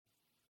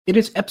It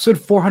is episode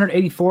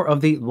 484 of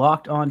the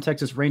Locked On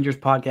Texas Rangers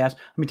podcast.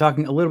 I'm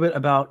talking a little bit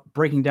about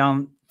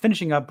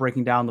finishing up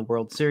breaking down the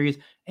World Series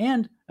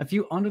and a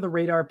few under the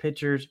radar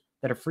pitchers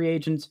that are free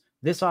agents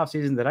this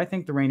offseason that I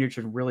think the Rangers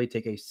should really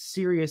take a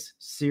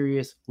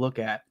serious look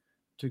at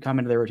to come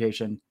into their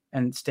rotation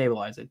and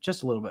stabilize it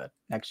just a little bit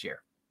next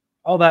year.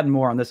 All that and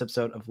more on this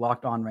episode of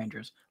Locked On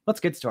Rangers. Let's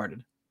get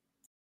started.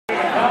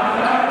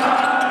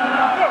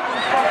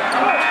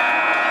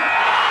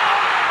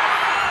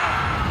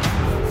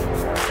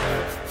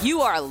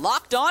 You are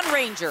Locked On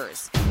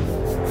Rangers,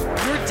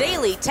 your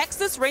daily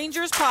Texas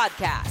Rangers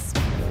podcast.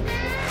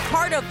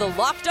 Part of the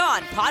Locked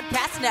On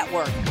Podcast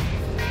Network,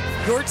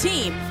 your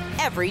team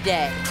every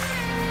day.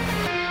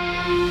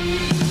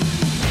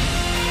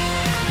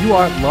 You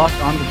are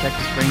Locked On the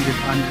Texas Rangers.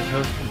 I'm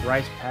your host,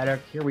 Bryce Paddock.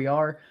 Here we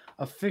are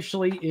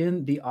officially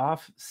in the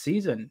off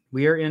season.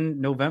 We are in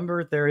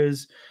November. There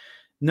is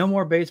no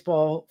more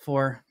baseball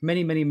for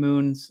many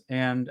moons.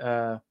 And,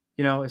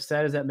 as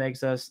sad as that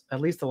makes us,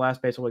 at least the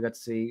last baseball we got to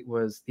see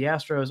was the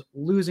Astros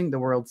losing the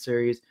World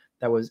Series.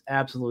 That was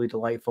absolutely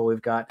delightful. We've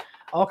got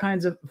all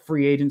kinds of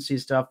free agency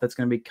stuff that's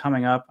going to be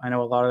coming up. I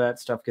know a lot of that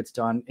stuff gets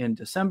done in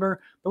December,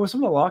 but with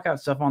some of the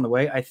lockout stuff on the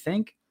way, I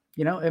think,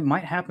 it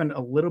might happen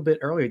a little bit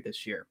earlier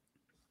this year.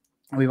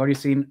 We've already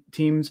seen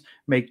teams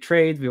make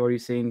trades. We've already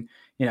seen,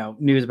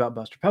 news about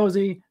Buster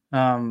Posey.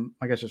 I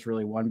guess just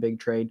really one big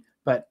trade.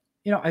 But,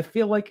 I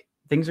feel like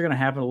things are going to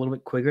happen a little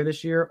bit quicker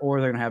this year, or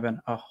they're going to happen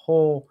a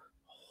whole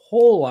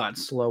lot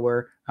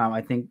slower.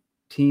 I think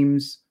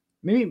teams,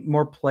 maybe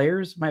more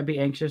players, might be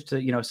anxious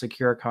to,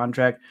 secure a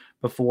contract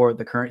before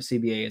the current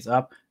CBA is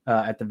up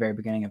at the very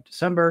beginning of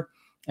December.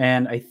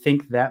 And I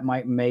think that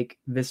might make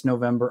this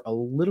November a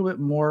little bit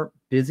more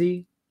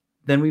busy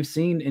than we've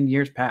seen in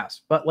years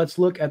past. But let's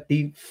look at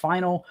the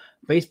final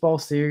baseball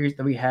series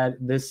that we had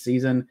this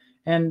season.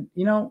 And,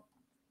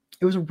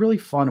 it was a really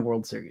fun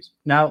World Series.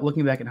 Now,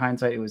 looking back in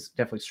hindsight, it was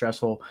definitely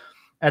stressful.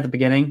 At the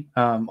beginning,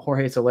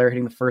 Jorge Soler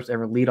hitting the first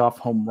ever leadoff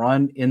home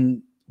run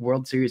in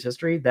World Series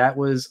history. That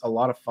was a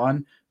lot of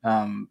fun.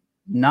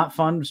 Not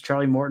fun was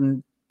Charlie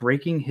Morton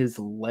breaking his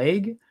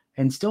leg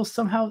and still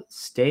somehow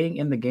staying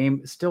in the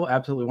game. Still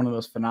absolutely one of the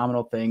most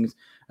phenomenal things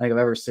I think I've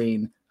ever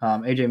seen.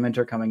 AJ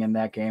Minter coming in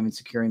that game and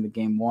securing the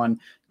game one.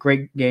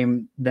 Great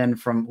game then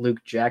from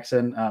Luke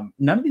Jackson.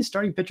 None of these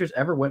starting pitchers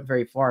ever went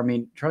very far. I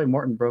mean, Charlie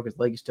Morton broke his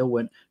leg, still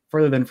went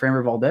further than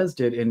Framber Valdez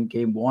did in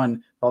game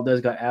one. Valdez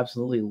got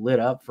absolutely lit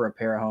up for a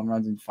pair of home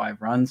runs and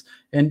 5 runs.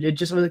 And it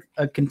just was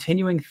a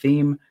continuing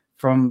theme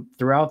from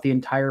throughout the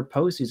entire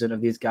postseason of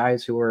these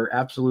guys who were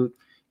absolute,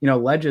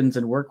 legends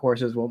and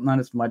workhorses. Well, not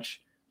as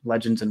much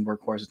legends and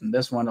workhorses in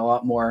this one, a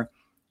lot more,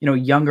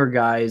 younger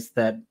guys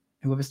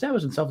who have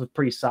established themselves as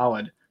pretty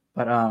solid,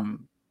 but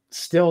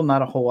still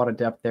not a whole lot of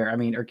depth there. I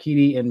mean,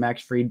 Urquidy and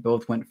Max Fried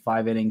both went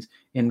 5 innings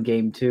in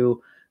game 2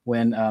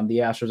 when the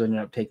Astros ended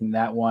up taking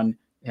that one,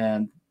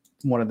 and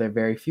one of their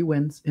very few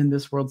wins in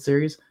this World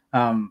Series.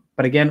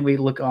 But again, we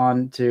look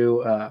on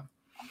to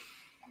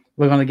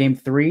game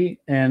 3,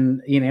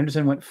 and Ian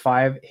Anderson went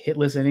 5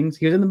 hitless innings.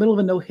 He was in the middle of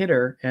a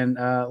no-hitter, and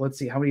let's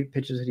see, how many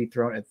pitches had he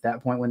thrown at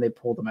that point when they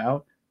pulled him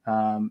out?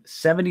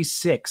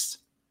 76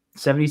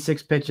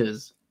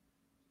 pitches.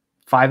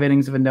 5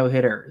 innings of a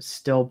no-hitter,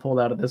 still pulled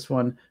out of this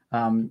one.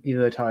 Either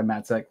though Tyler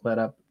Matzek let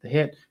up the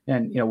hit,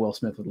 and Will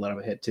Smith would let up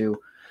a hit too.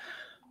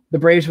 The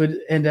Braves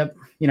would end up,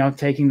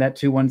 taking that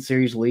 2-1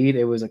 series lead.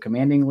 It was a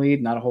commanding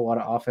lead, not a whole lot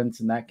of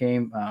offense in that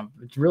game.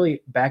 It's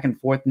really back and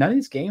forth. None of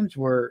these games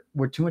were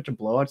too much of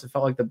blowouts. It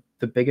felt like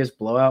the biggest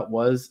blowout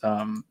was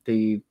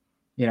the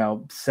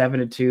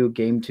 7-2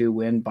 game 2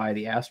 win by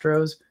the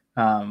Astros.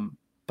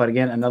 But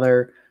again,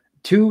 another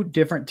 2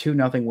 different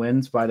 2-0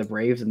 wins by the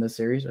Braves in this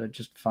series.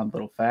 Just a fun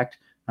little fact.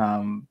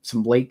 Some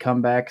late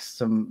comebacks,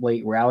 some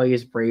late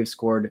rallies. Braves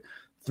scored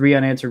 3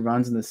 unanswered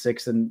runs in the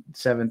 6th and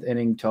 7th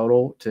inning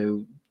total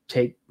to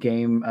take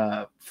game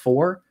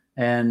 4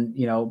 and,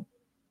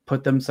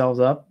 put themselves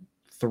up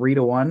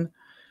 3-1.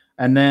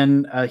 And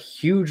then a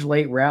huge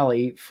late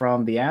rally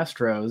from the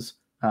Astros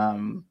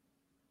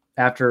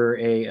after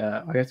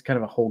I guess kind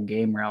of a whole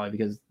game rally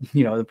because,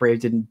 the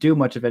Braves didn't do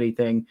much of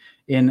anything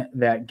in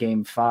that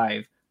game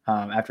 5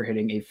 after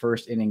hitting a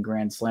first inning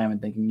grand slam and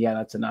thinking, yeah,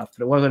 that's enough.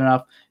 But it wasn't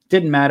enough.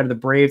 Didn't matter. The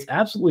Braves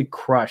absolutely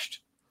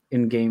crushed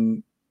in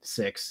game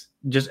 6.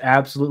 Just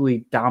absolutely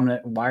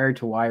dominant wire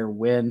to wire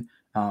win.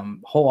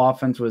 Whole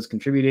offense was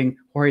contributing.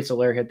 Jorge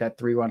Soler hit that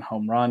 3-run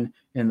home run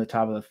in the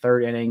top of the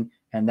 3rd inning,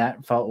 and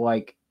that felt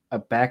like a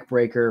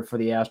backbreaker for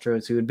the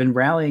Astros, who had been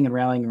rallying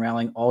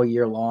all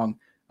year long,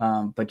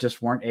 but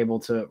just weren't able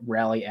to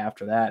rally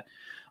after that.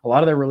 A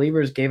lot of their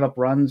relievers gave up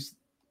runs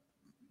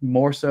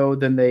more so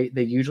than they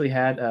usually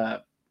had.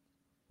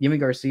 Yimi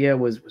Garcia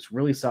was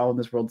really solid in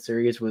this World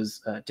Series.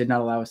 Did not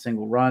allow a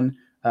single run.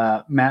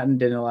 Matten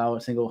didn't allow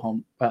a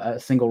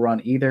single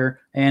run either.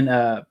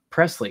 And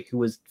Presley, who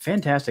was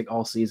fantastic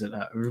all season,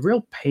 a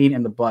real pain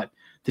in the butt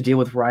to deal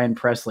with Ryan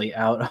Presley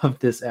out of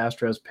this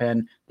Astros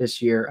pen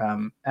this year.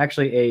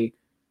 Actually, a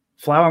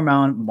Flower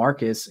Mound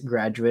Marcus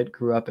graduate,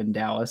 grew up in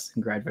Dallas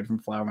and graduated from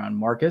Flower Mound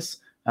Marcus.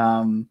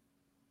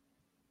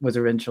 was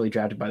eventually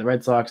drafted by the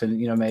Red Sox and,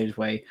 made his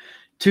way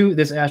to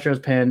this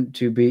Astros pen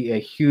to be a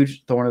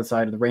huge thorn on the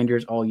side of the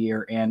Rangers all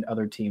year and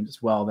other teams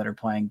as well that are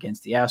playing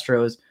against the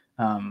Astros.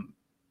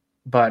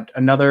 But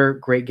another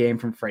great game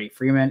from Freddie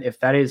Freeman. If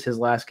that is his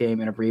last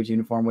game in a Braves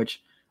uniform,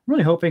 which I'm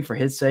really hoping for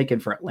his sake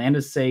and for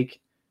Atlanta's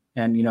sake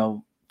and,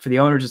 for the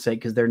owners' sake,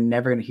 because they're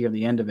never going to hear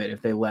the end of it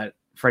if they let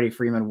Freddie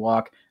Freeman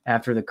walk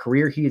after the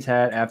career he's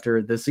had,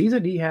 after the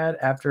season he had,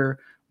 after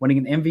winning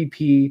an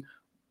MVP,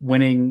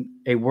 winning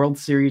a World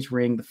Series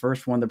ring, the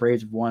first one the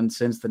Braves have won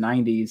since the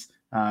 90s,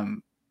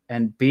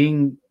 and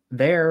being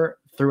there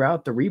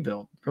throughout the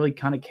rebuild. Really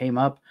kind of came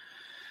up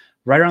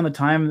right around the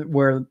time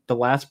where the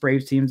last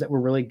Braves teams that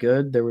were really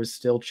good, there was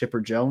still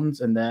Chipper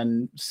Jones, and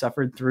then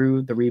suffered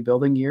through the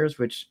rebuilding years,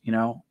 which,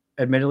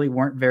 admittedly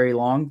weren't very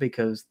long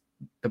because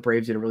the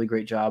Braves did a really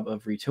great job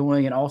of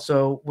retooling. And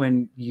also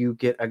when you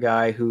get a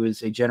guy who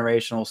is a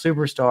generational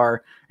superstar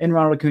in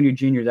Ronald Acuna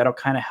Jr., that'll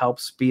kind of help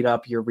speed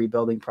up your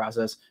rebuilding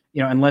process.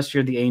 Unless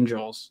you're the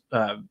Angels,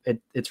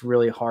 it's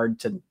really hard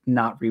to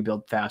not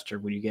rebuild faster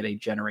when you get a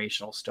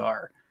generational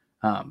star.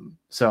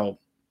 So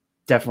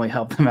definitely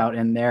help them out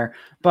in there.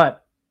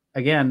 But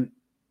again,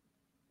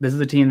 this is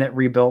a team that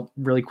rebuilt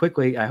really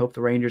quickly. I hope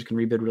the Rangers can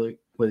rebuild really,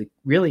 really,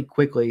 really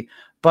quickly.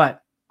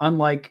 But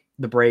unlike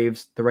the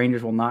Braves, the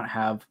Rangers will not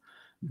have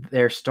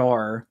their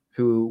star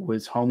who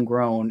was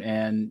homegrown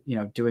and,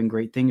 doing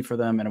great things for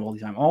them and a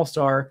multi-time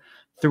all-star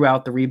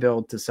throughout the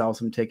rebuild to sell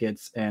some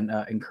tickets and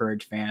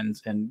encourage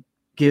fans and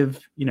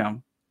give,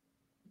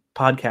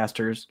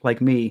 podcasters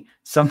like me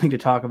something to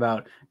talk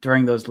about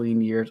during those lean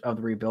years of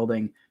the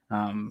rebuilding.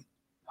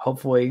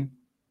 Hopefully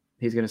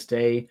he's going to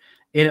stay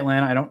in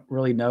Atlanta. I don't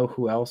really know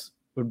who else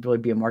would really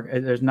be a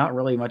market. There's not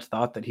really much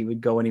thought that he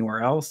would go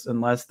anywhere else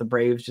unless the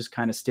Braves just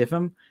kind of stiff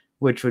him,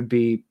 which would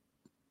be,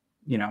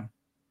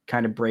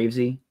 kind of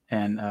Bravesy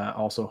and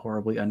also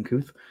horribly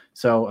uncouth.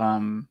 So,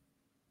 I'm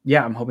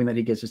hoping that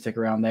he gets to stick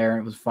around there.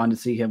 It was fun to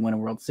see him win a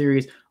World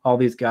Series, all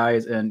these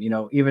guys. And,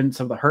 even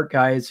some of the hurt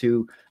guys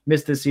who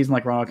missed this season,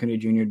 like Ronald Acuna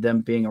Jr.,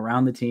 them being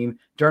around the team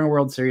during a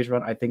World Series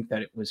run, I think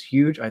that it was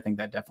huge. I think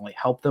that definitely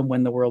helped them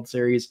win the World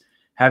Series,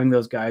 having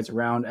those guys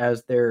around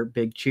as their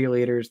big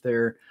cheerleaders,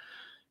 their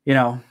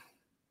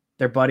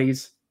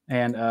buddies.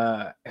 And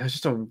it was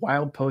just a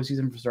wild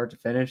postseason from start to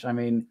finish. I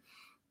mean,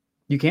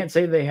 you can't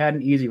say they had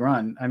an easy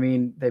run. I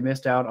mean, they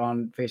missed out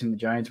on facing the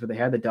Giants, but they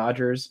had the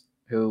Dodgers,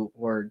 who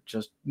were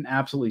just an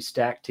absolutely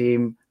stacked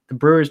team. The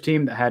Brewers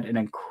team that had an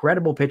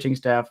incredible pitching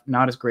staff,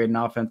 not as great in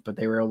offense, but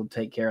they were able to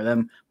take care of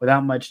them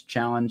without much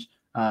challenge.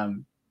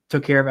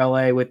 Took care of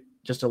LA with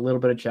just a little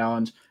bit of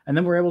challenge. And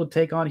then we're able to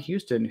take on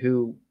Houston,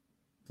 who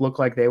looked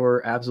like they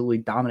were absolutely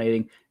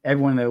dominating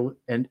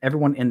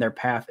everyone in their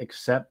path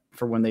except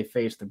for when they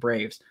faced the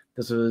Braves.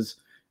 This was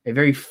a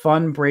very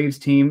fun Braves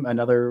team.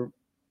 Another,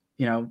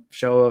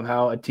 show of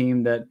how a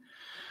team that,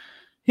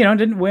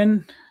 didn't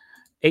win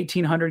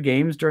 1,800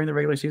 games during the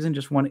regular season,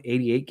 just won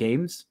 88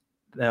 games.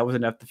 That was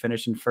enough to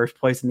finish in first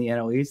place in the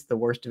NL East, the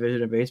worst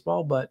division of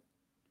baseball. But,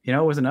 it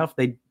was enough.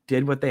 They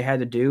did what they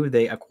had to do.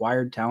 They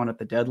acquired talent at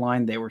the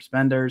deadline. They were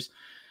spenders.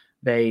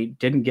 They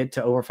didn't get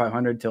to over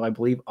 500 till I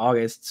believe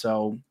August.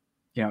 So,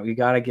 you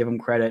got to give them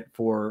credit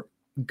for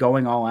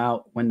going all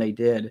out when they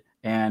did.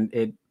 And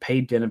it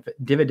paid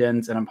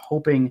dividends. And I'm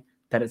hoping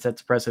that it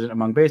sets a precedent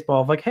among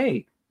baseball of like,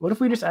 hey, what if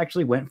we just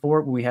actually went for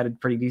it when we had a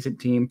pretty decent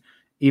team,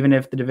 even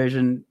if the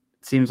division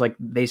seems like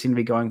they seem to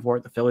be going for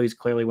it. The Phillies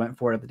clearly went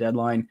for it at the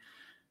deadline.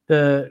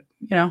 The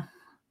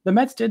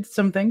Mets did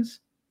some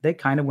things. They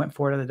kind of went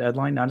for it at the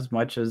deadline, not as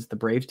much as the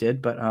Braves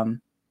did, but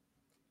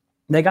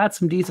they got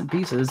some decent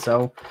pieces.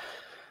 So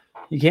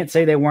you can't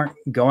say they weren't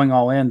going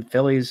all in. The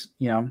Phillies,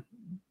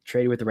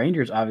 traded with the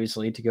Rangers,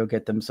 obviously, to go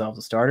get themselves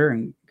a starter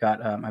and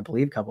got, I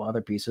believe, a couple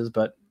other pieces.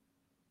 But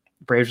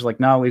Braves were like,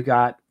 no, we've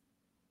got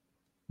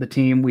the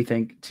team, we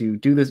think, to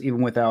do this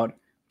even without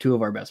two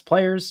of our best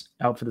players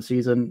out for the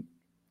season.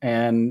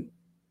 And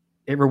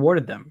it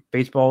rewarded them.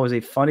 Baseball is a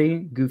funny,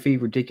 goofy,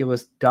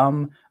 ridiculous,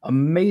 dumb,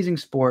 amazing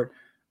sport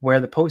where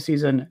the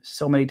postseason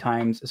so many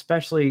times,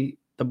 especially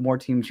the more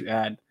teams you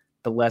add,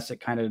 the less it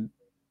kind of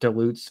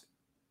dilutes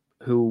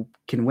who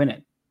can win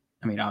it.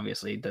 I mean,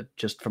 obviously,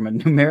 just from a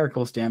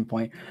numerical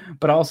standpoint,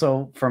 but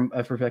also from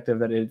a perspective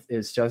that it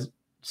is just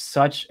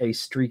such a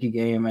streaky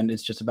game, and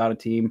it's just about a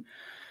team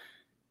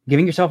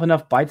giving yourself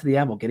enough bites of the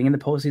apple, getting in the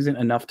postseason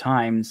enough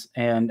times,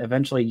 and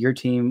eventually your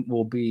team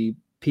will be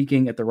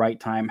peaking at the right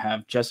time,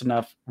 have just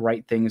enough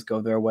right things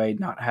go their way,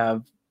 not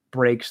have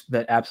breaks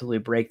that absolutely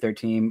break their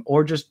team,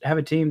 or just have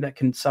a team that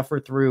can suffer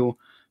through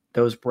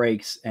those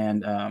breaks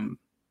and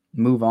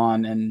move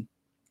on and,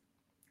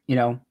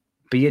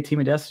 be a team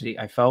of destiny.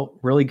 I felt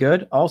really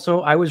good.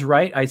 Also, I was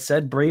right. I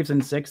said Braves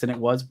in 6, and it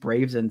was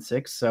Braves in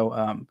 6.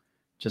 So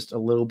just a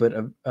little bit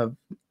of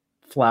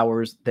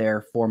flowers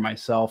there for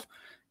myself.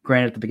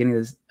 Granted, at the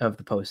beginning of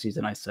the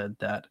postseason, I said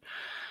that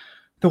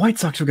the White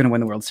Sox were going to win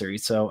the World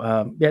Series.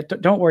 So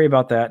don't worry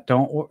about that.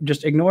 Don't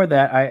just ignore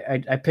that.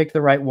 I picked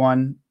the right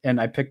one,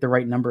 and I picked the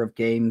right number of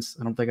games.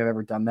 I don't think I've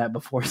ever done that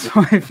before, so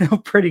I feel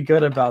pretty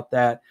good about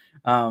that.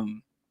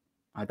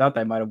 I I thought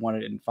I might have won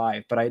it in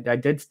 5, but I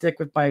did stick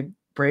with my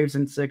Braves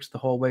in 6 the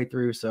whole way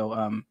through.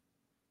 So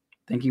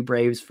thank you,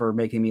 Braves, for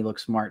making me look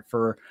smart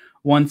for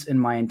once in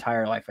my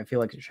entire life. I feel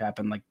like it should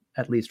happen like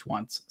at least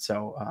once.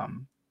 So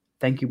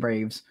thank you,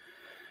 Braves,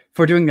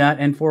 for doing that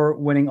and for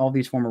winning all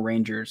these former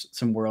Rangers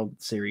some World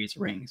Series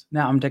rings.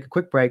 Now, I'm going to take a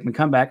quick break and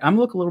come back. I'm going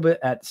to look a little bit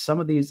at some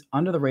of these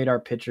under-the-radar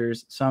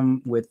pitchers,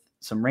 some with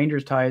some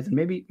Rangers ties and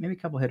maybe a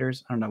couple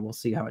hitters. I don't know. We'll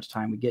see how much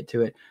time we get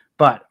to it.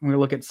 But I'm going to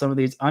look at some of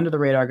these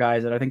under-the-radar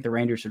guys that I think the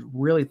Rangers should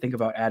really think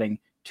about adding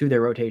to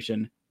their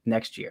rotation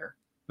next year.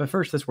 But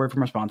first, this word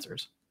from our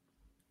sponsors.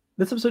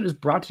 This episode is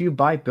brought to you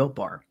by Built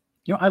Bar.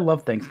 You know, I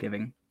love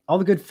Thanksgiving. All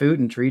the good food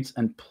and treats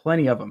and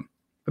plenty of them.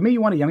 But maybe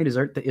you want a yummy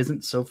dessert that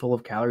isn't so full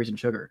of calories and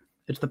sugar.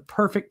 It's the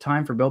perfect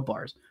time for Built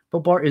Bars.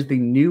 Built Bar is the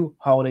new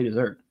holiday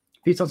dessert.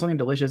 Feast on something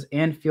delicious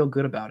and feel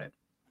good about it.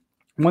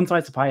 One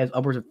slice of pie has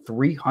upwards of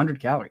 300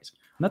 calories,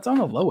 and that's on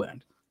the low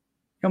end.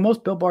 You know,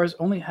 most Built Bars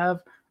only have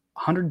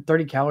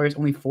 130 calories,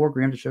 only 4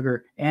 grams of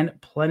sugar, and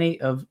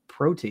plenty of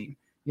protein.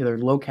 Either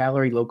low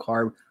calorie, low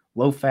carb,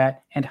 low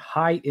fat, and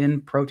high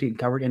in protein,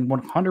 covered in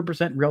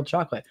 100% real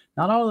chocolate.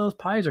 Not all of those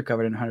pies are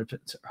covered in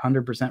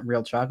 100%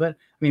 real chocolate.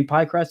 I mean,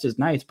 pie crust is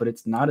nice, but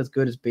it's not as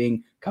good as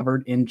being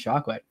covered in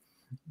chocolate.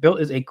 Built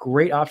is a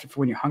great option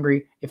for when you're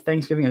hungry. If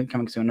Thanksgiving isn't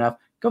coming soon enough,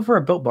 go for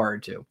a Built Bar or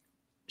two.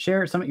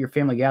 Share some at your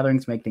family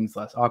gatherings, make things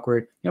less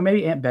awkward. You know,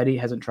 maybe Aunt Betty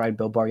hasn't tried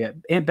Built Bar yet.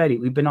 Aunt Betty,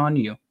 we've been on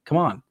you. Come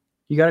on.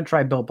 You got to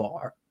try Built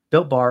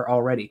Bar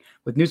already.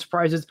 With new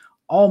surprises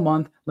all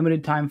month,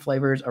 limited time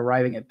flavors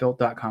arriving at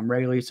Built.com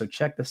regularly. So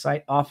check the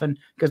site often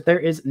because there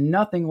is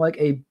nothing like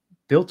a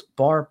Built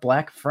Bar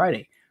Black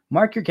Friday.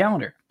 Mark your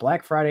calendar.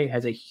 Black Friday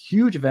has a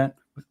huge event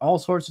with all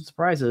sorts of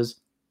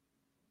surprises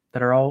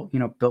that are all, you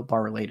know, Built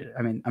Bar related.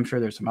 I mean, I'm sure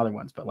there's some other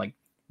ones, but like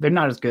they're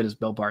not as good as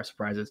Built Bar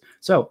surprises.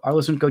 So our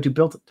listeners go to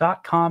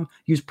Built.com,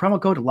 use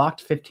promo code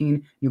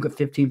LOCKED15, you'll get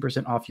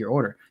 15% off your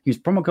order. Use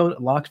promo code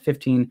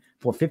LOCKED15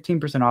 for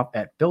 15% off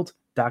at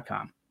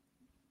Built.com.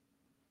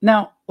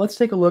 Now, let's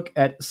take a look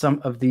at some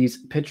of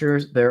these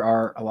pitchers. There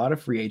are a lot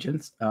of free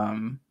agents,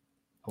 a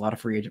lot of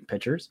free agent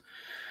pitchers.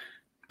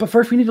 But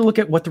first, we need to look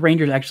at what the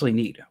Rangers actually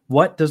need.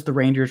 What does the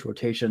Rangers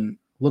rotation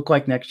look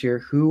like next year?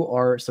 Who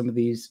are some of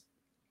these,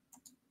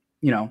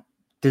 you know,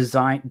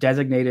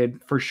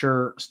 designated for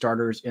sure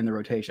starters in the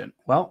rotation?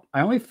 Well,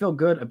 I only feel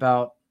good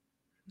about,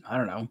 I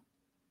don't know,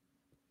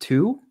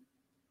 2,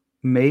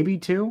 maybe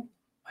 2.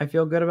 I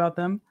feel good about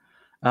them.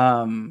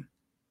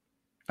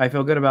 I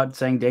feel good about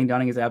saying Dane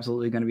Dunning is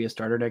absolutely going to be a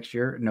starter next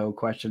year. No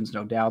questions,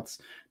 no doubts,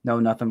 no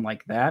nothing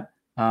like that.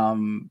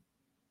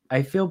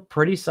 I feel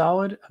pretty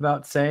solid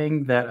about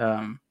saying that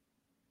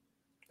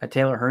that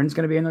Taylor Hearn's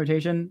going to be in the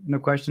rotation. No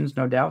questions,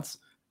 no doubts.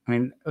 I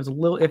mean, it was a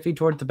little iffy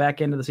towards the back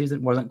end of the season.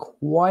 It wasn't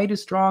quite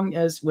as strong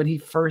as when he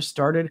first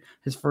started.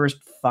 His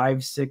first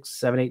 5, 6,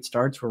 7, 8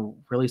 starts were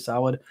really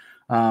solid.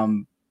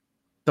 The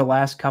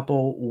last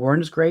couple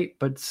weren't as great,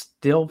 but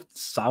still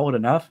solid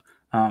enough.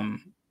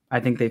 I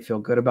think they feel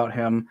good about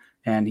him.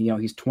 And, you know,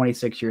 he's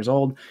 26 years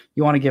old.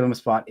 You want to give him a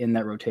spot in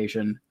that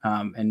rotation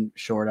and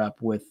shore it up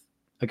with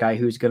a guy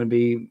who's going to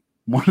be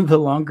one of the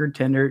longer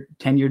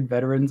tenured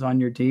veterans on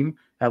your team,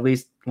 at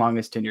least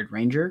longest tenured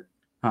Ranger,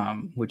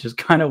 which is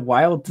kind of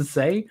wild to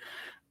say,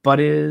 but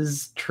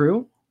is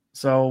true.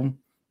 So,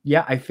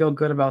 yeah, I feel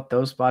good about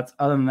those spots.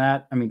 Other than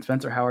that, I mean,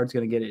 Spencer Howard's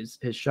going to get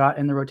his shot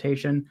in the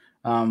rotation.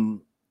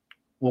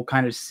 We'll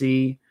kind of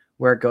see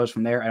where it goes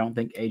from there. I don't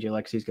think AJ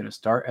Alexy is going to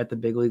start at the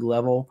big league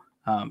level.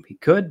 He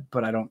could,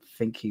 but I don't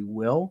think he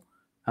will.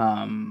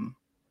 Other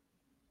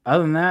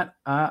than that,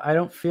 I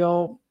don't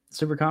feel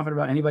super confident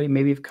about anybody.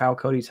 Maybe if Kyle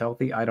Cody's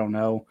healthy, I don't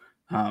know.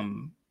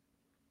 I'm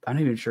not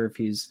even sure if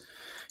he's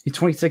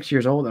 26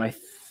 years old, and I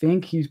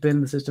think he's been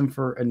in the system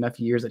for enough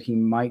years that he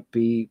might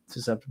be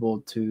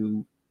susceptible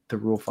to the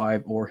Rule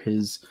 5, or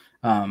his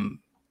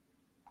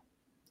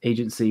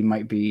agency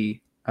might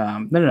be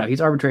no,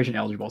 he's arbitration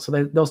eligible, so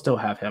they'll still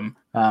have him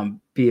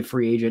be a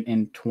free agent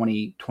in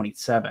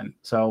 2027.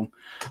 So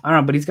I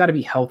don't know, but he's got to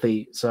be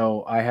healthy.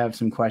 So I have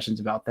some questions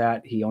about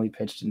that. He only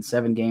pitched in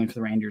 7 games for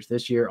the Rangers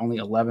this year, only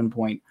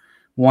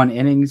 11.1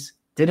 innings.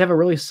 Did have a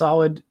really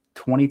solid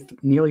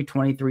nearly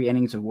 23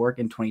 innings of work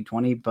in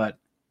 2020, but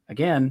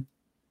again,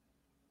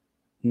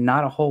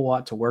 not a whole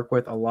lot to work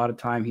with. A lot of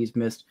time he's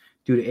missed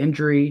due to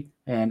injury,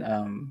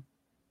 and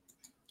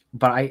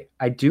but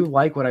I do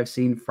like what I've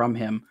seen from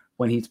him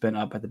when he's been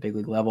up at the big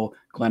league level.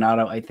 Glenn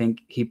Otto, I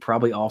think he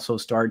probably also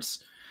starts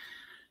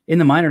in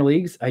the minor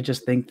leagues. I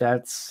just think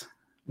that's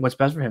what's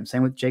best for him.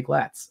 Same with Jake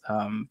Latz.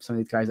 Some of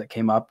these guys that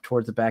came up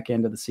towards the back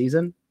end of the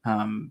season,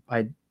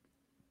 I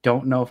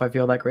don't know if I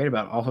feel that great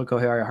about it. Also,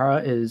 Kohei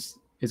Arihara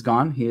is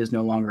gone. He is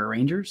no longer a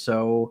Ranger.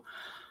 So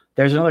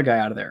there's another guy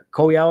out of there.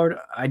 Cole Allard,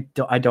 I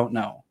don't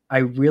know.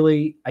 I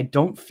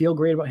don't feel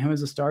great about him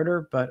as a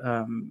starter, but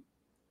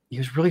he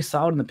was really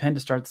solid in the pen to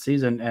start the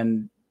season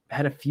and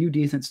had a few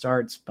decent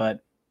starts,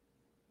 but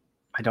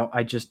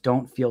I just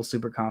don't feel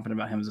super confident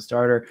about him as a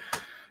starter.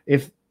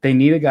 If they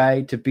need a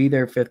guy to be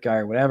their 5th guy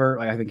or whatever,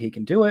 I think he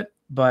can do it,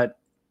 but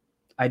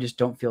I just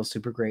don't feel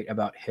super great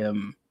about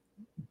him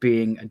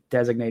being a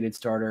designated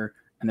starter.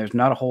 And there's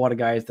not a whole lot of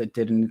guys that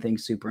did anything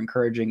super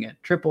encouraging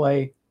at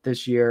AAA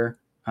this year.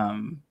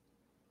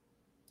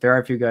 There are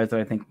a few guys that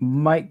I think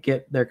might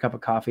get their cup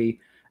of coffee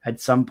at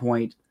some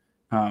point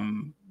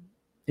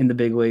in the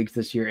big leagues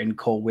this year, in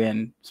Cole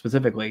Winn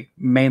specifically,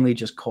 mainly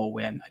just Cole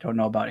Winn. I don't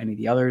know about any of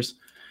the others.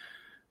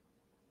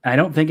 I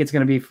don't think it's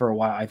going to be for a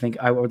while. I think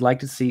I would like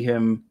to see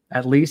him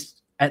at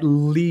least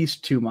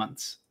 2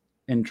 months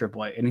in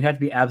AAA, and he'd have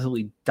to be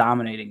absolutely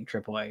dominating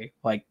AAA,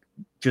 like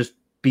just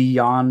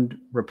beyond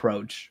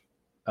reproach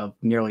of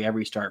nearly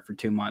every start for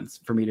 2 months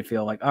for me to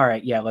feel like, all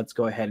right, yeah, let's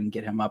go ahead and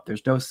get him up.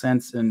 There's no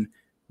sense in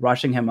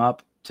rushing him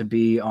up to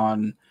be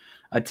on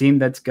a team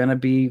that's going to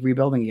be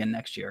rebuilding again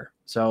next year.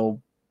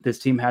 So this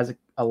team has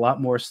a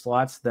lot more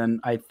slots than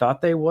I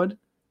thought they would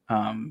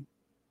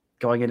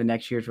going into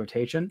next year's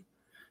rotation.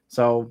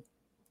 So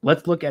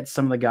let's look at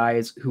some of the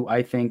guys who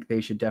I think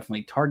they should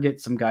definitely target.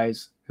 Some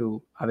guys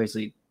who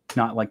obviously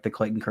not like the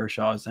Clayton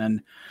Kershaws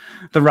and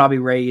the Robbie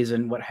Rays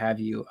and what have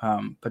you.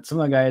 But some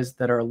of the guys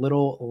that are a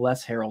little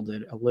less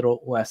heralded, a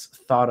little less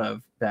thought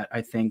of, that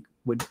I think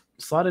would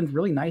slot in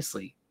really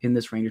nicely in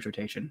this Rangers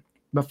rotation.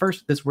 But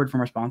first, this word from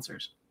our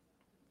sponsors.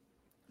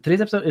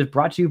 Today's episode is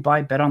brought to you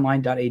by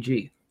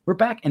betonline.ag. We're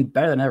back and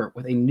better than ever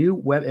with a new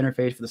web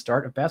interface for the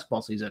start of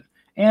basketball season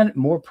and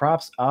more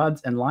props,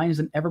 odds, and lines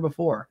than ever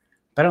before.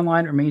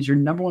 BetOnline remains your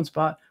number one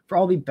spot for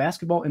all the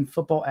basketball and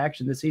football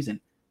action this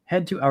season.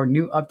 Head to our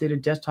new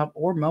updated desktop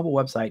or mobile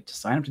website to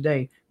sign up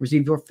today.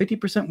 Receive your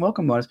 50%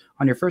 welcome bonus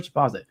on your first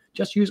deposit.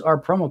 Just use our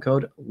promo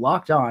code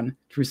LOCKEDON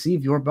to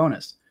receive your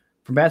bonus.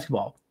 From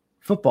basketball,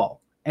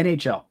 football,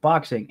 NHL,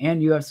 boxing,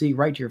 and UFC,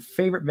 right to your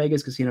favorite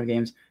Vegas casino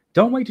games.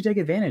 Don't wait to take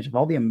advantage of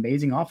all the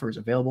amazing offers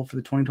available for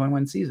the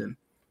 2021 season.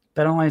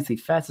 BetOnline is the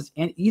fastest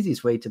and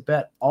easiest way to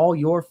bet all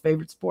your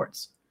favorite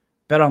sports.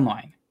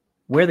 BetOnline,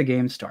 where the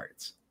game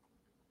starts.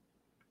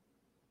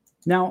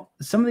 Now,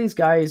 some of these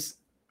guys,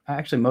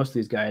 actually most of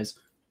these guys,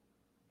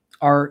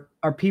 are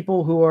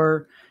people who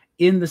are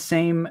in the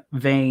same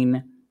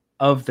vein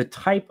of the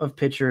type of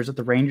pitchers that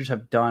the Rangers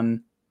have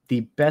done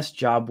the best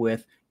job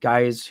with.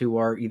 Guys who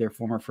are either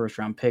former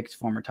first-round picks,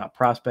 former top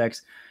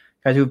prospects,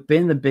 guys who've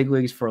been in the big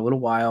leagues for a little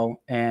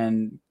while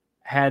and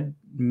had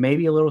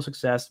maybe a little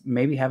success,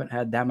 maybe haven't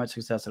had that much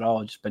success at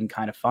all, just been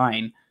kind of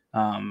fine,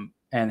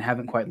 and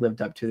haven't quite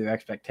lived up to their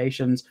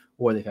expectations,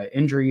 or they've had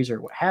injuries or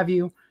what have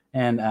you.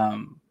 And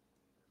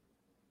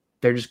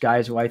they're just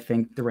guys who I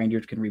think the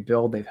Rangers can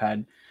rebuild. They've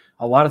had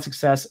a lot of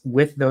success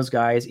with those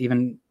guys,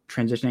 even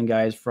transitioning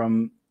guys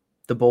from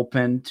the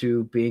bullpen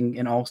to being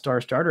an all-star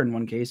starter in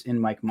one case in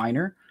Mike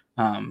Minor,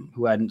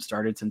 who hadn't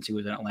started since he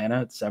was in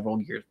Atlanta several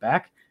years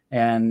back,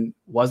 and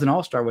was an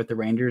all-star with the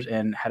Rangers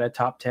and had a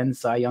top 10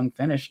 Cy Young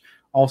finish.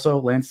 Also,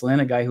 Lance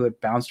Lynn, a guy who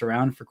had bounced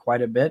around for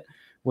quite a bit,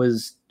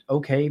 was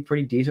okay,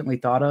 pretty decently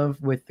thought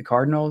of with the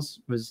Cardinals,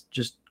 was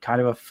just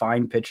kind of a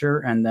fine pitcher.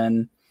 And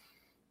then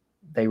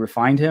they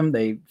refined him.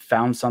 They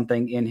found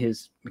something in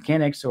his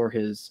mechanics or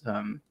his,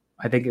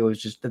 I think it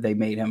was just that they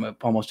made him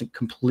almost a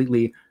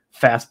completely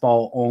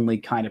fastball only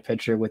kind of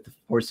pitcher with the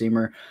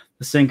four-seamer,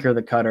 the sinker,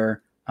 the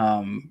cutter,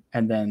 and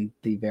then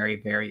the very,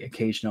 very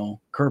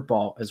occasional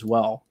curveball as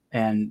well.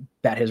 And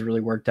that has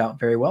really worked out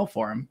very well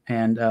for him.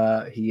 And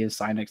he has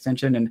signed an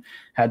extension and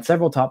had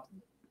several top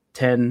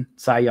 10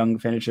 Cy Young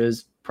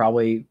finishes.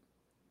 Probably,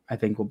 I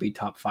think, will be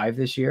top 5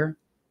 this year,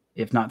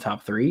 if not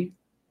top 3,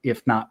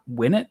 if not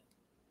win it.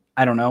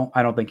 I don't know.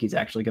 I don't think he's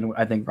actually going to.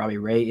 I think Robbie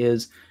Ray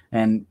is,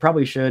 and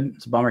probably should.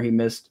 It's a bummer he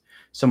missed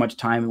so much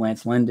time.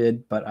 Lance Lynn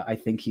did, but I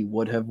think he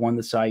would have won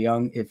the Cy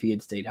Young if he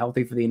had stayed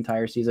healthy for the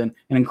entire season.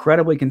 An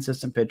incredibly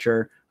consistent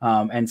pitcher.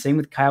 And same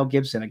with Kyle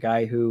Gibson, a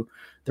guy who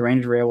the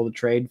Rangers were able to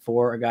trade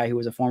for, a guy who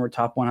was a former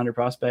top 100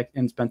 prospect,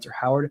 and Spencer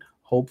Howard.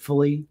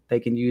 Hopefully they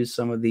can use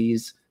some of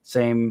these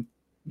same,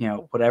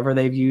 whatever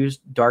they've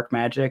used, dark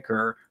magic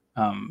or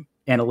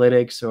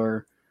analytics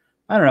or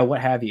I don't know,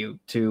 what have you,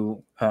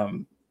 to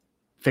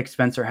fix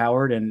Spencer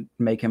Howard and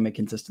make him a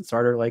consistent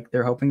starter like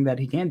they're hoping that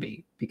he can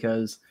be.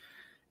 Because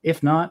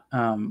if not,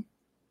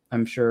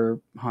 I'm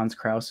sure Hans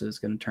Krause is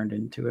going to turn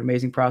into an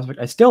amazing prospect.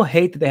 I still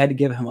hate that they had to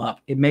give him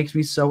up. It makes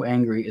me so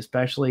angry,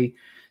 especially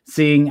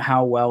seeing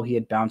how well he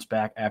had bounced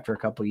back after a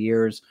couple of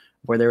years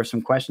where there were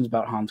some questions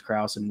about Hans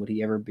Krause and would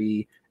he ever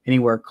be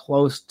anywhere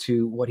close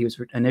to what he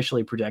was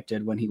initially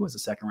projected when he was a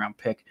second-round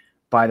pick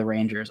by the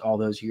Rangers all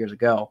those years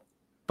ago.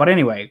 But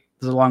anyway,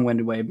 this is a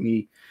long-winded way of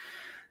me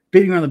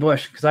beating around the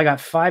bush because I got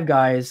 5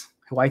 guys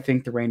who I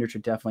think the Rangers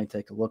should definitely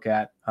take a look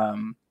at.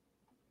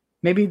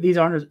 Maybe these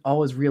aren't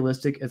all as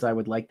realistic as I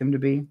would like them to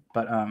be,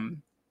 but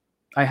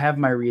I have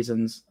my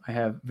reasons. I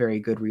have very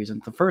good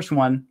reasons. The first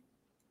one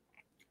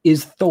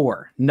is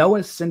Thor, Noah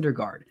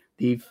Syndergaard,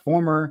 the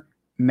former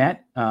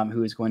Met,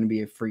 who is going to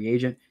be a free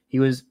agent. He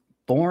was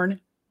born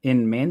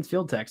in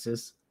Mansfield,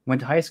 Texas, went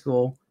to high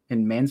school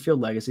in Mansfield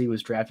Legacy,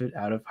 was drafted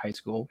out of high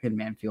school in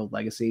Mansfield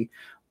Legacy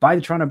by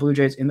the Toronto Blue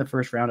Jays in the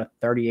first round, a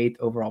 38th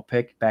overall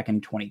pick back in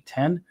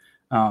 2010.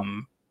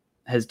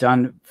 Has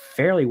done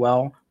fairly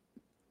well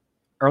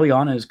early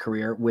on in his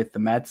career with the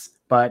Mets,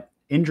 but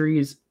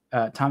injuries,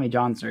 Tommy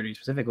John surgery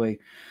specifically,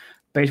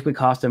 basically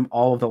cost him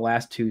all of the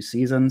last 2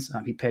 seasons.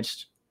 He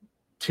pitched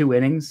 2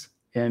 innings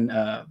in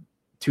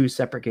 2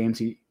 separate games.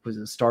 He was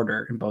a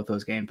starter in both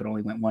those games, but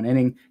only went 1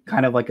 inning.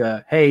 Kind of like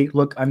a, hey,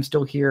 look, I'm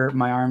still here.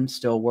 My arm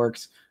still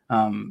works.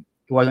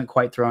 He wasn't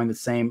quite throwing the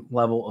same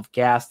level of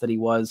gas that he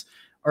was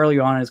early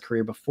on in his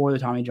career before the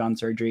Tommy John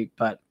surgery.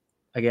 But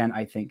again,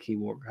 I think he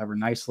will recover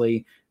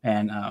nicely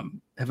and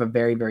have a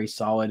very, very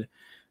solid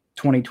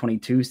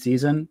 2022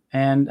 season.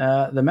 And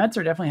the Mets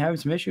are definitely having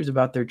some issues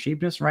about their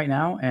cheapness right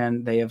now,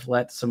 and they have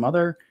let some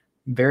other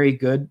very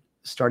good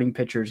starting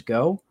pitchers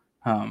go.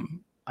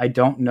 I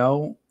don't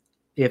know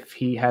if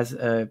he has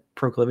a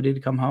proclivity to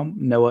come home.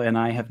 Noah and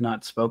I have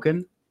not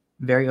spoken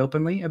very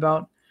openly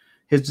about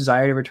his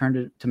desire to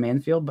return to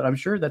Mansfield, but I'm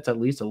sure that's at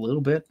least a little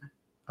bit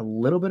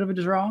of a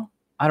draw.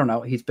 I don't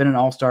know. He's been an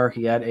all-star.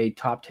 He had a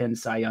top 10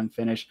 Cy Young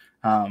finish,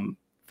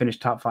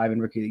 finished top 5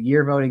 in Rookie of the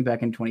Year voting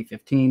back in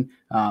 2015.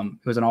 He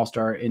was an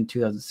all-star in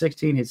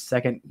 2016. His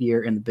second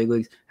year in the big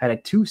leagues, had a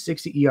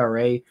 2.60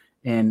 ERA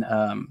in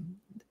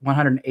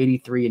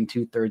 183 and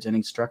 2/3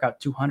 innings, struck out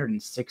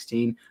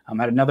 216,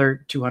 had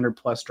another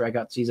 200-plus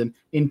strikeout season.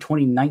 In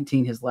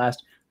 2019, his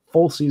last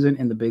full season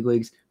in the big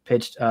leagues,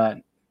 pitched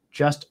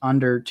just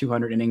under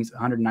 200 innings,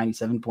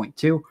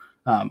 197.2,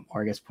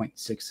 or I guess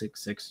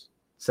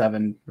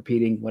 0.6667,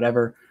 repeating,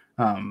 whatever.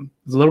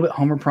 Was a little bit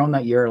homer prone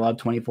that year, allowed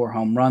 24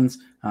 home runs.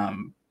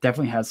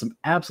 Definitely has some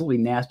absolutely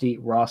nasty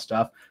raw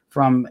stuff.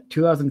 From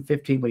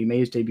 2015, when he made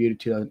his debut, to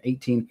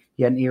 2018,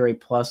 he had an ERA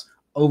plus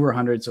over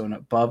 100, so an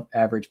above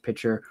average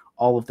pitcher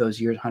all of those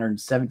years.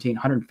 117,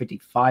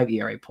 155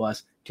 ERA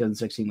plus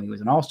 2016 when he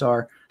was an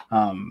all-star,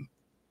 and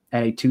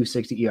a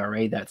 2.60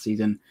 ERA that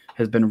season.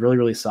 Has been really,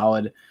 really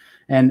solid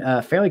and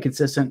fairly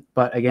consistent.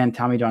 But again,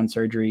 Tommy John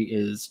surgery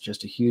is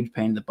just a huge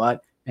pain in the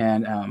butt,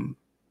 and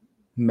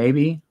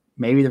maybe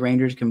the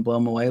Rangers can blow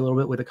him away a little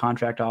bit with a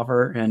contract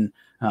offer and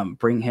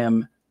bring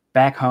him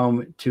back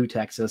home to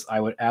Texas. I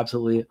would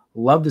absolutely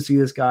love to see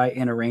this guy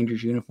in a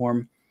Rangers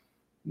uniform.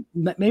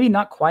 Maybe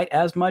not quite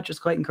as much as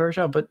Clayton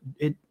Kershaw, but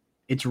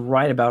it's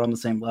right about on the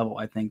same level.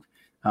 I think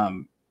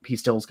he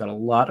still's got a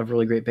lot of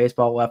really great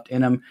baseball left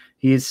in him.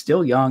 He is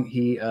still young.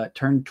 He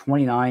turned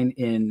 29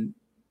 in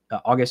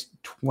August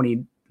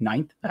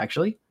 29th,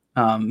 actually.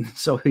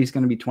 So he's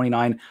going to be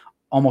 29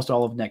 almost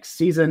all of next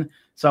season.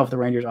 So if the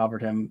Rangers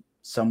offered him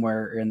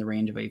somewhere in the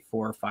range of a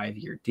 4 or 5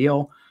 year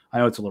deal, I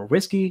know it's a little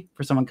risky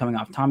for someone coming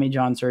off Tommy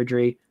John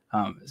surgery.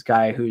 This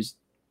guy who's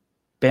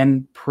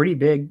been pretty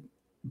big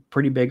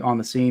on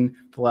the scene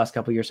for the last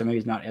couple of years, so maybe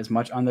he's not as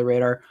much on the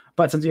radar.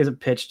 But since he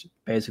hasn't pitched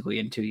basically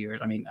in 2 years,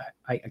 I mean,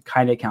 I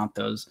kind of count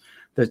those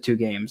 2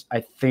 games. I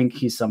think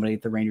he's somebody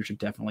the Rangers should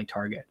definitely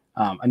target.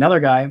 Another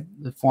guy,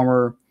 the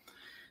former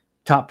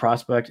top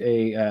prospect,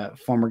 a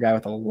former guy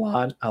with a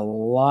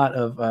lot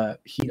of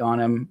heat on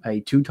him,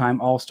 a 2-time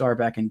All-Star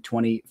back in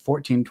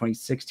 2014,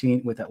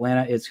 2016 with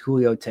Atlanta, is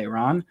Julio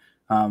Teheran,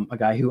 a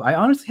guy who I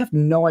honestly have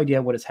no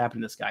idea what has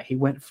happened to this guy. He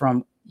went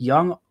from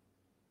young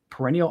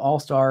perennial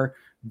All-Star,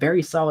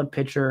 very solid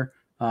pitcher,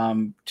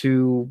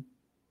 to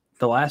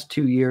the last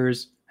 2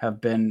 years have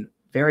been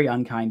very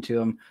unkind to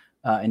him.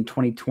 In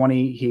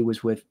 2020, he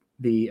was with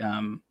the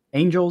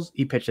Angels.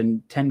 He pitched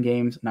in 10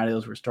 games. 9 of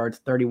those were starts,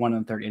 31 in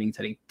the third innings,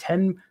 had a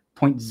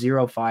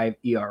 10.05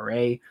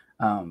 ERA.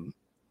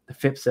 The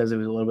FIP says it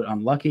was a little bit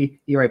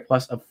unlucky. ERA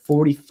plus of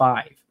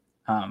 45.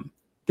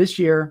 This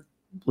year,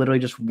 literally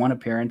just 1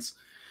 appearance,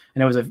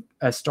 and it was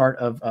a start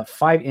of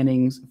 5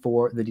 innings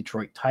for the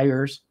Detroit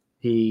Tigers.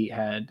 He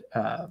had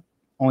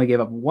only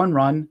gave up 1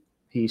 run.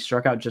 He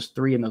struck out just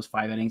 3 in those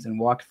 5 innings and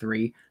walked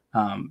 3.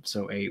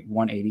 So a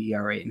 1.80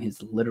 ERA in his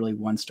literally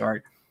 1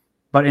 start.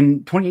 But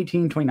in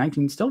 2018,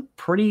 2019, still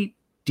pretty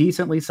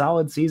decently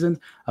solid seasons,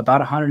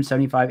 about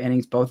 175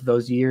 innings both of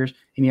those years,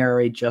 in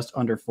ERA just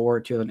under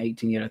 4.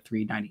 2018, he had a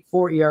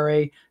 3.94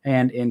 ERA,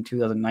 and in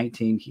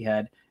 2019, he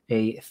had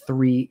a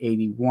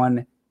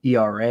 3.81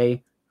 ERA.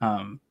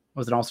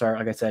 Was an all-star,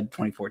 like I said,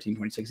 2014,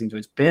 2016. So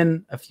it's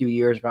been a few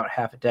years, about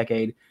half a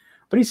decade,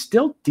 but he's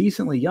still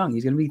decently young.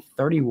 He's going to be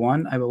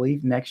 31, I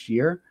believe, next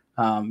year.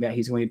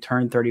 He's going to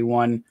turn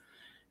 31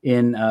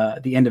 in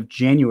the end of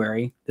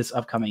January this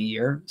upcoming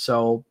year.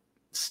 So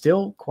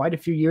still quite a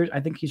few years. I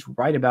think he's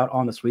right about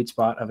on the sweet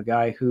spot of a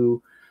guy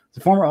who is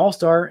a former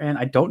All-Star, and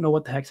I don't know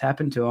what the heck's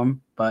happened to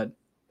him, but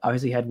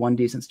obviously had 1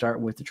 decent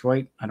start with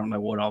Detroit. I don't know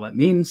what all that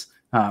means.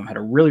 Had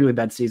a really, really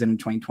bad season in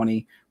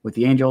 2020 with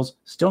the Angels.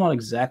 Still not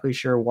exactly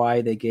sure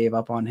why they gave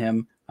up on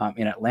him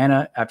in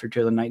Atlanta after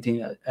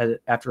 2019,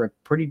 after a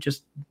pretty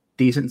just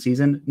decent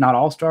season. Not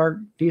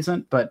All-Star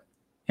decent, but,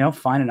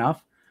 fine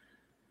enough.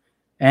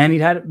 And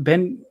he'd had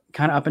been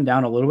kind of up and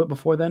down a little bit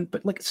before then,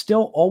 but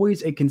still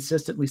always a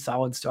consistently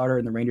solid starter,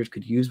 and the Rangers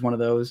could use one of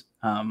those.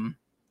 And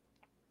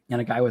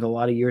a guy with a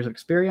lot of years of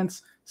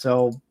experience.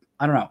 So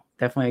I don't know,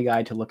 definitely a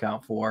guy to look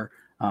out for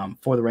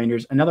the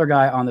Rangers. Another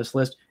guy on this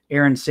list,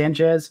 Aaron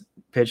Sanchez,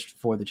 pitched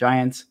for the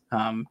Giants.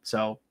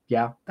 So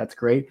yeah, that's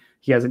great.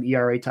 He has an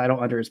ERA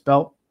title under his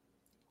belt.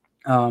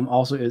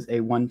 Also is a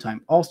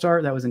 1-time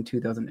All-Star. That was in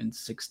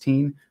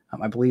 2016.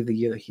 I believe the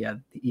year that he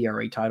had the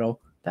ERA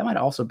title. That might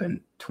have also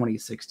been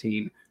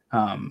 2016.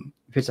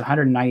 Pitched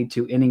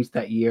 192 innings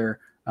that year.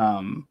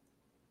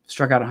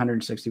 Struck out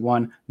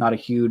 161. Not a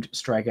huge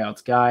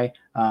strikeouts guy.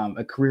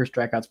 A career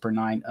strikeouts per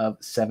 9 of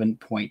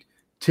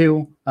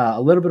 7.2.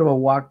 A little bit of a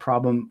walk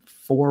problem.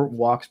 4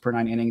 walks per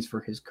 9 innings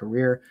for his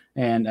career,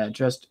 and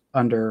just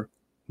under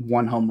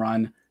 1 home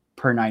run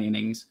per 9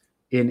 innings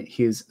in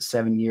his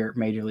 7-year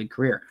major league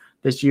career.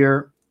 This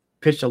year,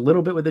 pitched a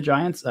little bit with the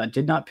Giants.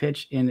 Did not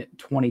pitch in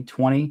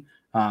 2020.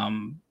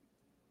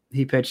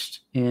 He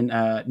pitched in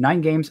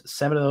 9 games.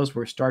 7 of those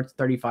were starts,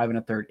 35 and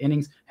a third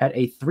innings. Had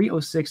a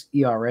 3.06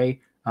 ERA,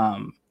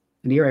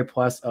 an ERA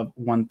plus of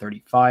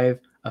 1.35.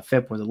 A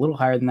FIP was a little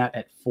higher than that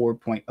at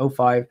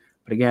 4.05.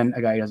 But again,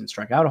 a guy who doesn't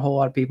strike out a whole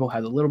lot of people,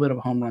 has a little bit of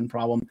a home run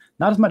problem.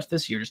 Not as much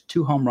this year, just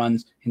 2 home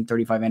runs in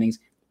 35 innings,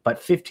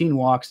 but 15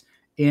 walks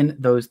in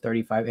those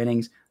 35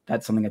 innings.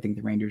 That's something I think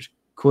the Rangers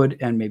could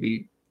and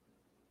maybe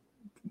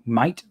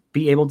might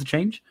be able to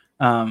change.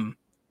 They'll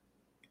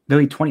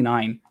be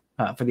 29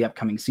 for the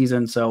upcoming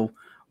season. So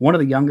one of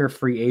the younger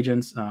free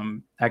agents,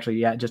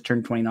 just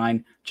turned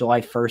 29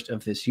 July 1st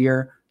of this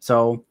year.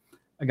 So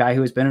a guy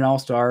who has been an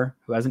all-star,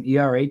 who has an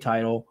ERA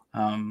title,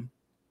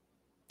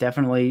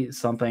 definitely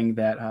something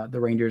that the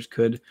Rangers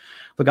could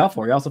look out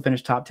for. He also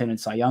finished top 10 in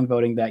Cy Young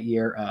voting that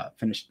year,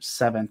 finished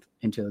 7th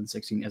in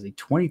 2016 as a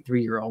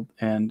 23-year-old,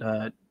 and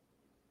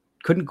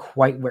couldn't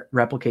quite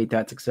replicate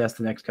that success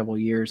the next couple of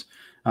years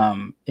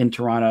in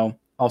Toronto.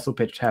 Also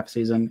pitched half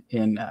season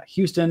in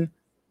Houston,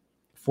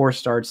 4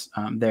 starts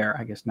there.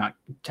 I guess not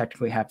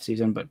technically half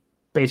season, but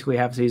basically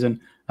half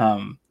season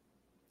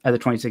as a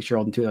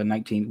 26-year-old in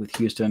 2019 with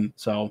Houston.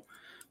 So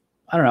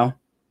I don't know.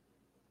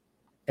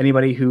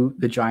 Anybody who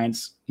the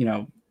Giants,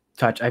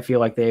 touch, I feel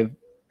like they've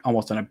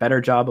almost done a better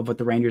job of what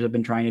the Rangers have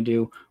been trying to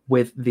do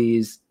with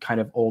these kind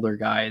of older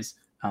guys.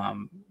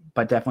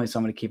 But definitely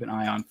someone to keep an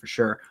eye on for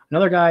sure.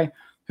 Another guy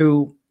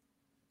who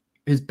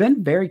has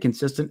been very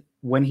consistent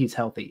when he's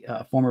healthy,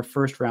 former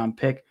first-round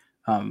pick,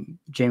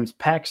 James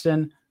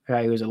Paxton, a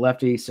guy who is a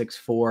lefty,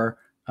 6'4".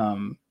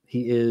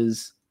 He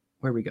is,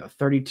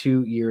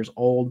 32 years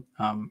old,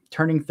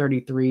 turning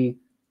 33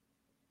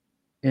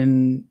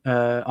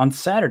 on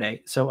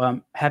Saturday.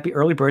 So happy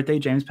early birthday,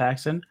 James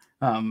Paxton,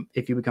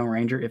 if you become a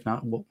Ranger. If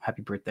not, well,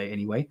 happy birthday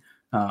anyway.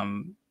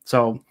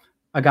 So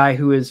a guy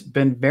who has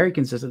been very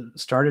consistent,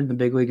 started in the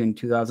big league in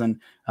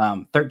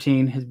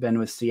 2013, has been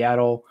with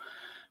Seattle,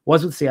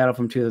 was with Seattle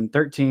from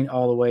 2013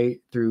 all the way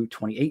through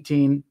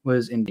 2018,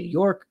 was in New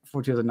York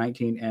for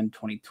 2019 and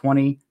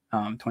 2020.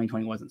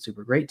 2020 wasn't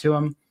super great to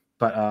him,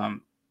 but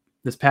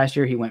this past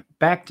year he went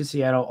back to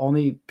Seattle,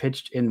 only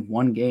pitched in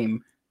 1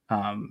 game,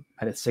 had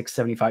a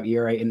 6.75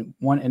 ERA in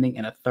 1 inning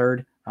and a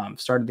third,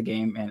 started the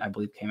game and I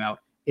believe came out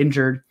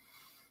injured.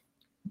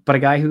 But a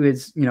guy who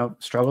is,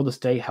 struggled to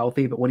stay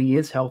healthy, but when he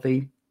is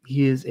healthy,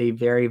 he is a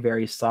very,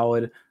 very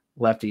solid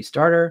lefty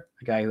starter,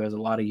 a guy who has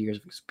a lot of years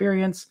of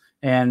experience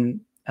and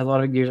has a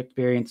lot of years of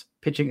experience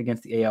pitching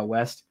against the AL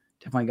West.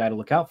 Definitely a guy to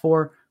look out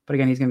for. But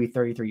again, he's going to be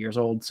 33 years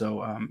old,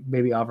 so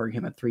maybe offering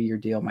him a 3-year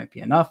deal might be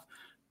enough.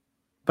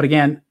 But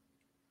again,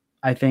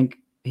 I think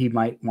he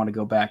might want to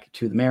go back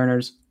to the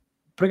Mariners.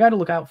 But a guy to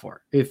look out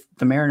for. If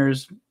the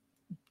Mariners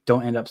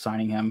don't end up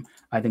signing him,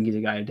 I think he's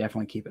a guy to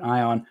definitely keep an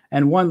eye on.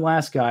 And one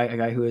last guy, a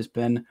guy who has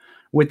been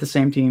with the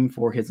same team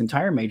for his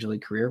entire Major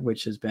League career,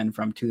 which has been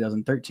from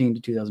 2013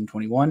 to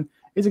 2021,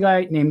 is a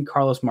guy named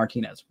Carlos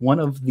Martinez, one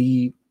of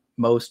the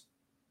most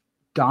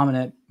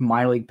dominant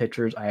minor league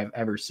pitchers I have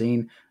ever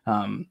seen.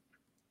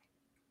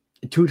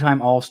 A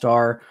 2-time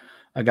All-Star,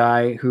 a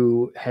guy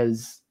who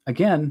has,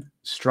 again,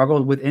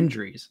 struggled with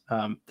injuries.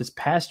 This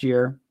past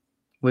year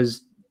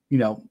was,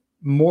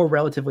 more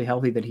relatively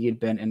healthy than he had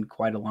been in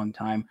quite a long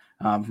time.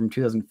 From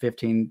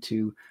 2015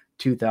 to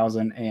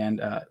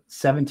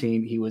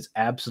 2017, he was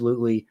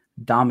absolutely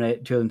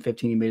dominant.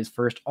 2015, he made his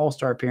first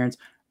All-Star appearance,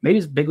 made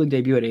his big league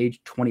debut at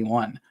age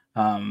 21.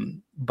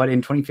 But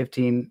in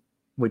 2015,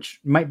 which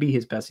might be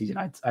his best season,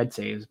 I'd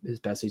say his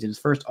best season, his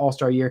first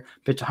All-Star year,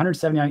 pitched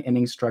 179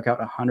 innings, struck out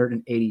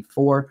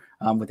 184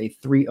 with a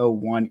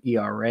 3.01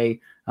 ERA.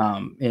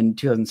 In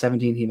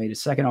 2017, he made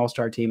his second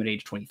All-Star team at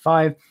age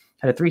 25.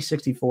 Had a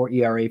 3.64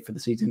 ERA for the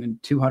season in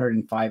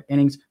 205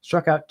 innings,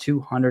 struck out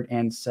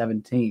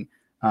 217.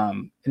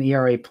 An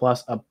ERA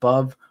plus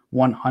above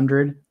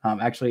 100,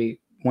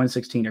 actually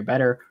 116 or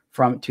better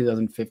from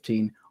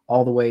 2015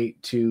 all the way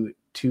to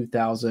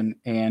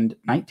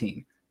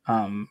 2019.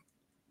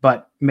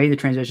 But made the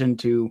transition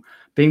to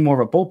being more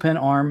of a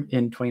bullpen arm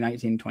in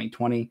 2019 and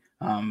 2020.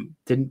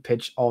 Didn't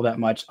pitch all that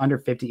much, under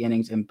 50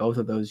 innings in both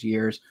of those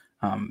years.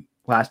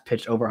 Last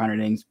pitched over 100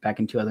 innings back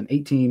in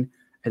 2018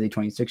 as a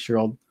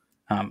 26-year-old.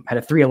 Had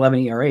a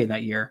 3.11 ERA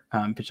that year,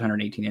 pitched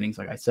 118 innings,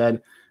 like I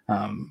said.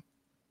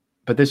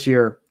 But this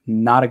year,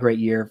 not a great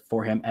year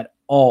for him at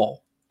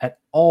all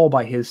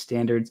by his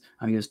standards.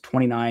 He was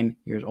 29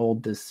 years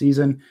old this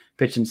season,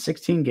 pitched in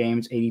 16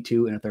 games,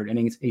 82 and a third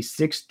innings, a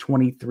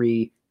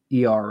 6.23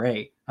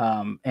 ERA,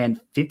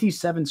 and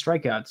 57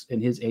 strikeouts in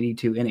his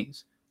 82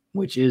 innings,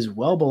 which is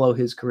well below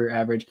his career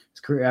average. His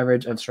career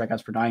average of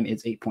strikeouts per 9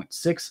 is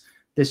 8.6.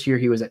 This year,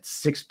 he was at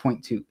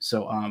 6.2.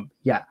 So,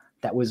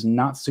 that was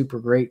not super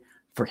great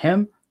for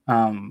him.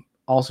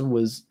 Also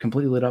was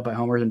completely lit up by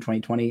homers in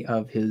 2020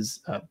 of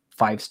his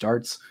 5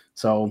 starts.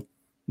 So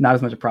not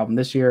as much a problem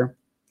this year.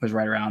 Was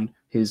right around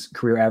his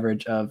career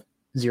average of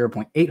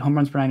 0.8 home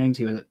runs per 9 innings.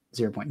 He was at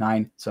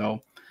 0.9.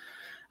 So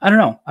I don't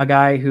know, a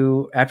guy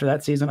who after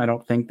that season, I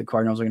don't think the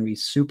Cardinals are going to be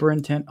super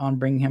intent on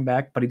bringing him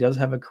back, but he does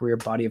have a career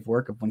body of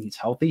work of when he's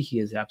healthy. He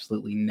is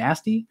absolutely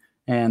nasty.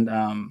 And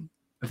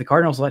if the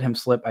Cardinals let him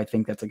slip, I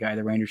think that's a guy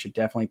the Rangers should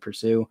definitely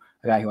pursue,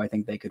 a guy who I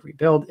think they could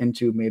rebuild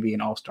into maybe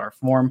an all-star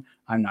form.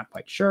 I'm not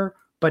quite sure,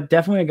 but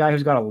definitely a guy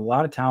who's got a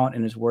lot of talent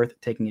and is worth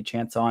taking a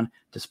chance on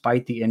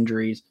despite the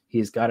injuries.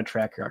 He's got a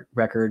track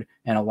record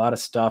and a lot of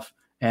stuff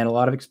and a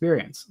lot of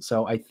experience.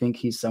 So I think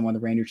he's someone the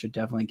Rangers should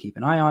definitely keep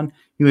an eye on.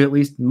 He was at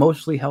least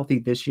mostly healthy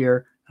this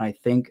year, and I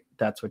think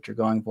that's what you're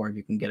going for if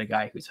you can get a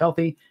guy who's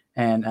healthy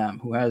and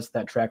who has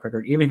that track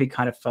record, even if he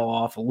kind of fell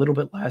off a little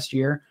bit last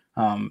year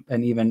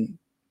and even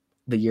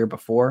the year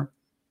before.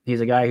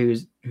 He's a guy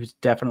who's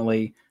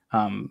definitely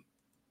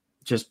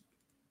just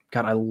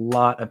got a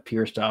lot of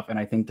pure stuff, and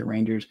I think the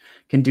Rangers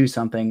can do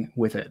something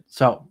with it.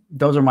 So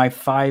those are my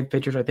 5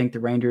 pitchers I think the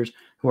Rangers,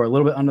 who are a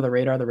little bit under the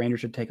radar, the Rangers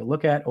should take a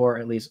look at, or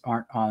at least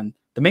aren't on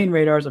the main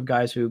radars of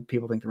guys who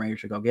people think the Rangers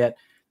should go get.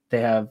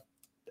 They have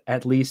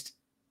at least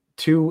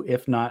 2,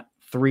 if not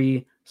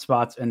 3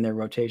 spots in their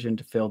rotation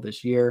to fill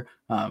this year.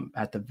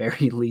 At the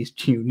very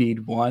least, you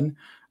need 1,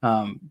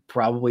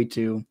 probably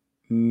 2,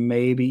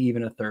 maybe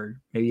even a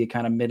third, maybe a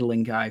kind of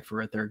middling guy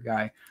for a third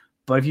guy.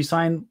 But if you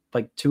sign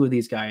like 2 of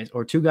these guys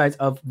or 2 guys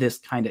of this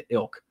kind of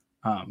ilk,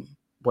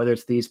 whether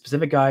it's these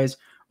specific guys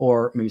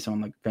or maybe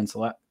someone like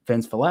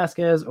Vince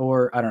Velasquez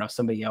or I don't know,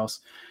 somebody else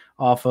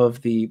off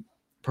of the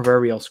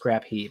proverbial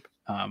scrap heap,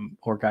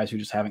 or guys who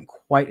just haven't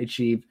quite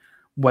achieved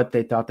what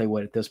they thought they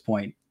would at this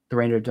point, the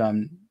Rangers have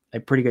done a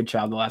pretty good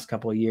job the last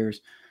couple of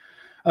years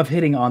of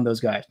hitting on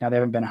those guys. Now they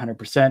haven't been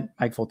 100%.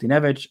 Mike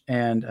Foltynewicz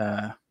and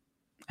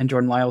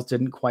Jordan Lyles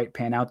didn't quite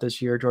pan out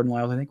this year. Jordan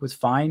Lyles, I think, was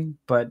fine,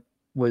 but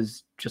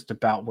was just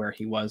about where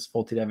he was.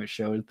 Foltynewicz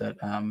showed that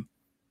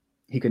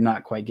he could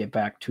not quite get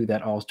back to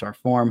that all-star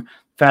form.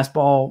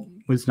 Fastball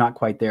was not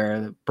quite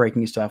there. The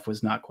breaking stuff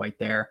was not quite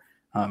there.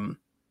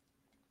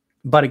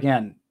 But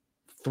again,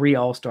 3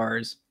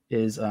 all-stars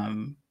is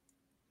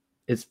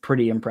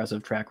pretty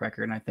impressive track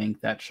record, and I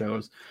think that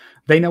shows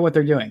they know what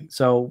they're doing.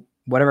 So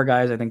whatever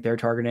guys I think they're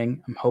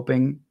targeting, I'm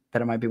hoping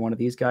that it might be one of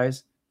these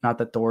guys. Not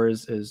that Thor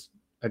is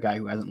a guy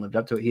who hasn't lived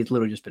up to it. He's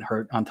literally just been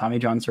hurt on Tommy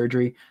John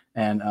surgery,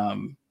 and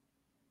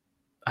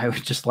I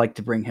would just like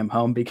to bring him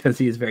home because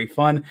he is very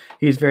fun.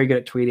 He's very good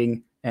at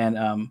tweeting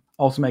and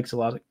also makes a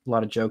lot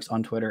of jokes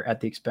on Twitter at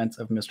the expense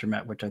of Mr.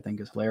 Met, which I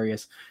think is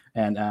hilarious.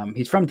 And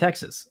he's from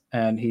Texas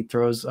and he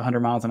throws 100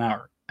 miles an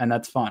hour, and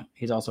that's fun.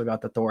 He's also got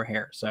the Thor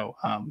hair. So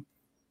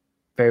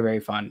very,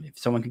 very fun. If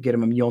someone could get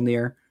him a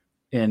Mjolnir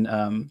in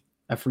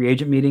a free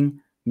agent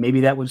meeting,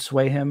 maybe that would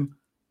sway him,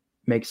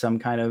 make some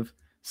kind of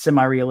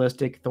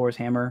semi-realistic Thor's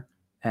hammer,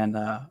 and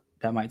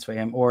that might sway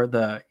him. Or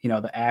the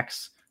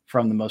axe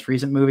from the most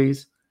recent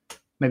movies.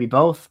 Maybe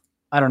both.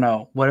 I don't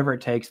know. Whatever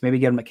it takes. Maybe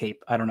get him a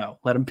cape. I don't know.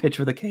 Let him pitch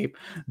with a cape.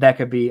 That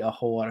could be a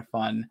whole lot of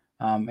fun.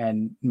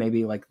 And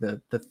maybe like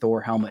the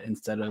Thor helmet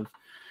instead of,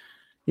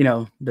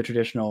 the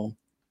traditional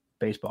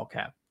baseball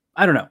cap.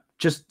 I don't know.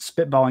 Just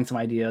spitballing some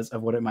ideas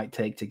of what it might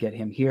take to get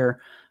him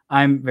here.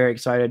 I'm very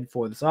excited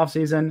for this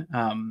offseason.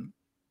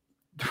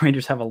 The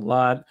Rangers have a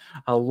lot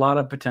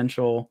of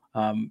potential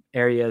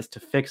areas to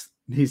fix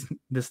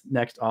this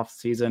next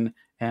offseason.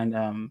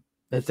 And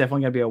it's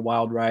definitely going to be a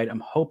wild ride. I'm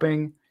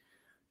hoping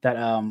that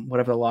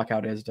whatever the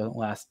lockout is doesn't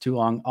last too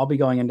long. I'll be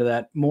going into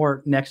that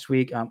more next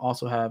week.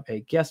 Also have a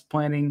guest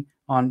planning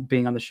on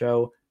being on the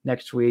show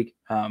next week.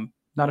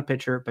 Not a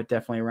pitcher, but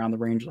definitely around the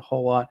Rangers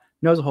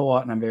knows a whole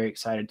lot, and I'm very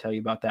excited to tell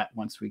you about that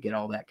once we get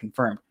all that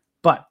confirmed.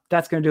 But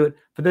that's going to do it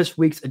for this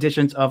week's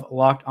editions of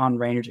Locked On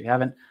Rangers. If you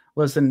haven't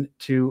listened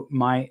to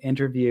my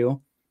interview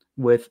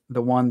with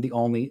the one, the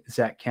only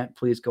Zach Kent,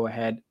 please go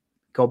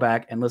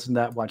back and listen to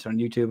that. Watch it on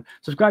YouTube.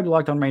 Subscribe to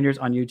Locked On Rangers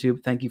on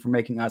YouTube. Thank you for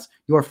making us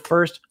your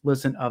first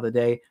listen of the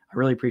day. I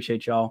really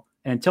appreciate y'all.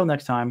 And until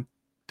next time,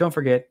 don't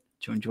forget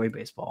to enjoy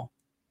baseball.